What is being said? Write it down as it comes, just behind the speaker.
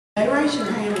Hey, raise your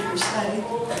hand if you're saved.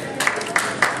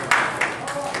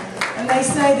 And they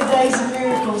say the days of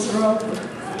miracles are over.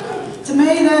 To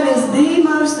me, that is the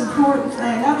most important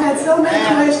thing. I've had so many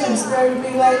questions thrown to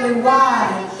me lately.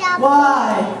 Why?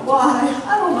 Why? Why?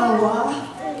 I don't know why.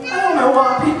 I don't know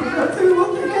why people go through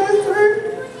what they go through.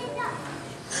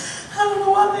 I don't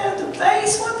know why they have to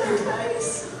face what they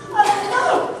face. I don't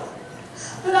know.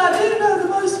 But I do know the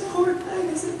most important thing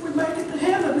is if we make it to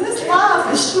heaven. This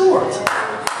life is short.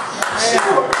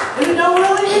 And it don't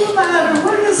really even matter.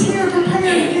 We're just here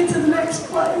preparing to get to the next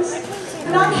place.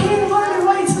 And I can't hardly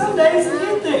wait some days to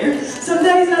get there. Some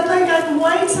days I think I can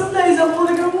wait, some days I want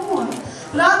to go on.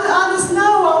 But I just know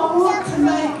I want to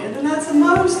make it. And that's the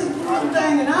most important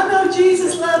thing. And I know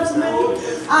Jesus loves me.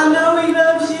 I know He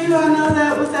loves you. I know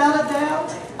that without a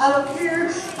doubt. I don't care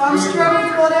if I'm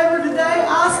struggling with whatever today.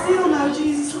 I still know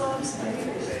Jesus loves me.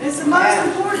 It's the most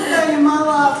important thing in my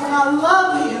life, and I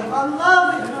love Him. I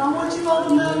love Him, and I want you all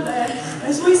to know that.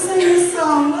 As we sing this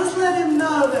song, let's let Him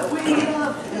know that we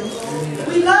love Him.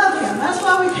 We love Him. That's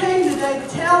why we came today, to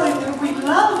tell Him that we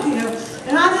love Him.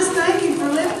 And I just thank Him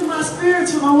for lifting my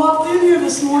spirits when I walked in here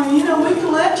this morning. You know, we can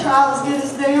let trials get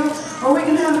us down, or we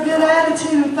can have a good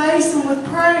attitude and face them with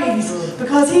praise,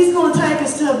 because He's going to take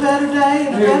us to a better day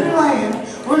and a better land.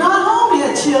 We're not home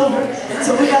yet, children,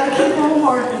 so we got to keep on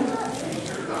working.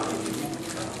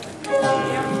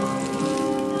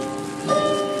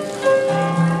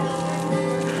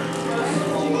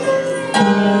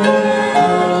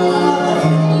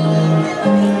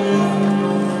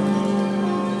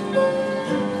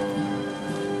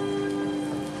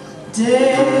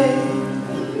 David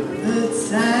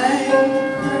sang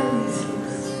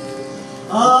praises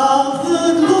of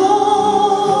the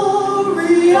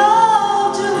glory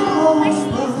of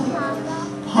Jehovah.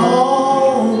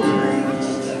 Paul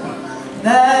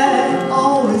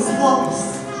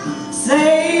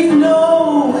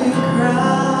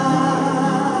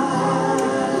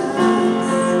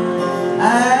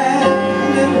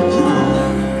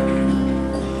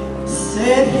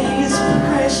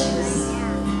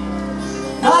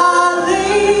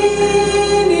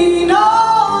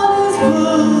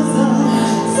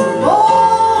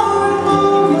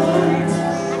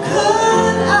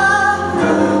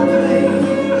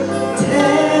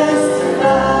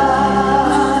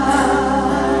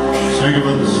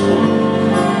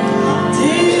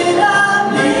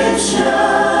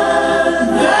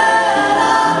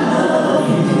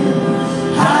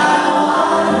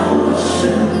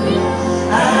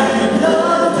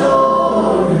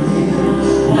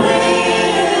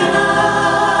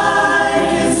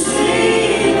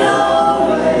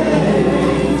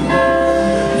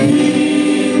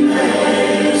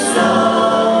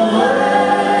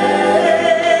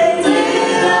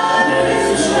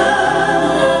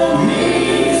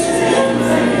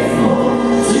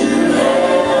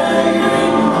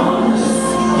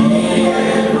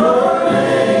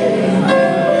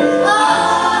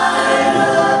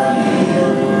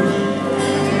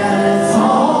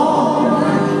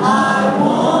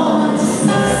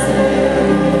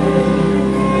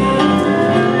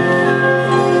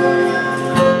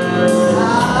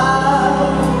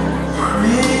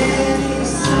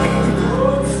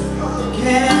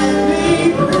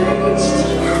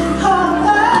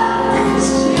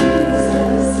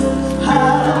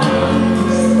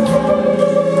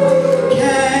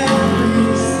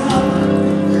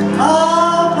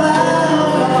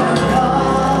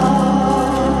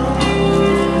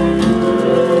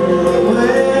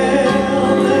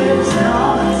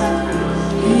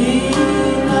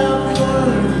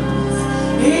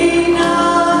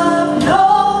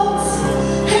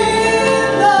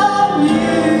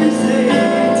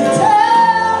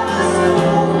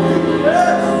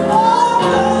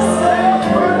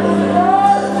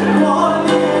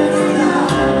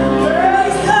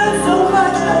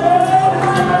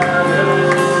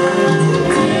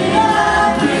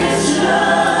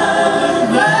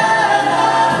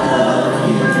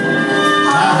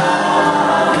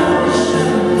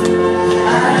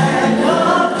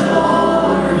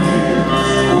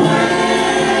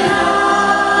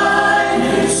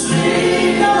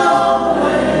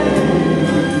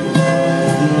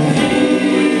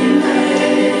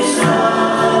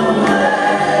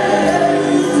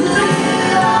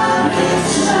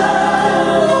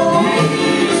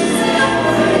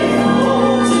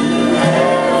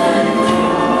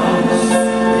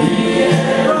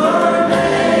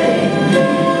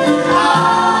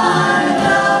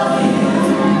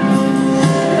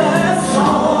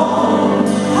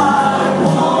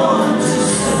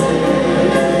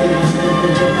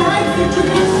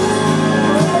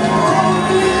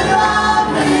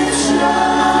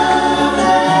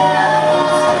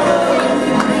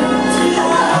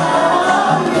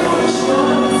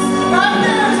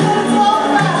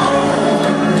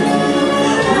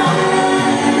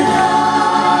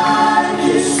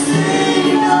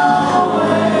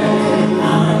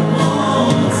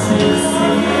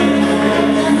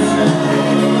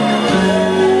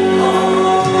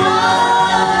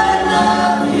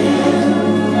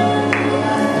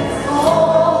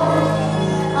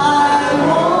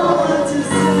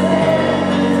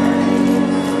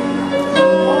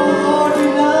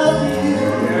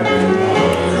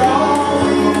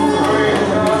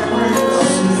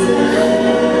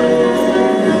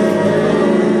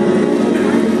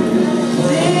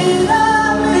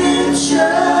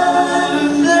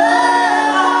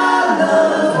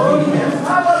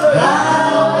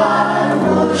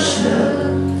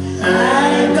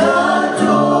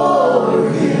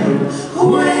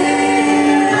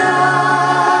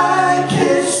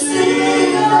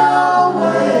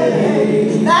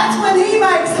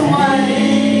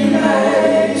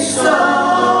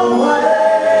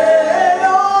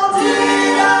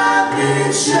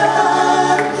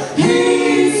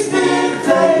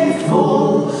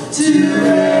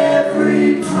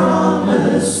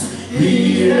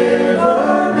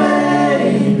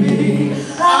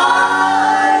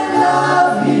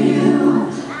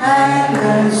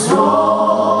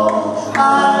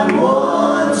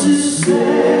to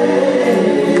say,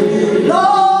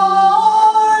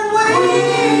 Lord,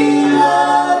 we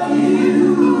love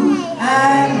you,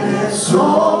 and that's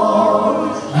all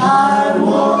I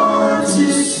want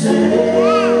to say.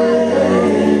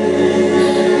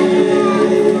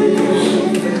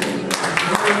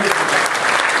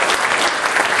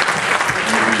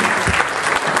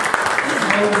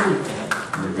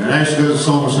 Actually, there's a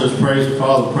song that says, praise the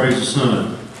Father, praise the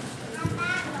Son.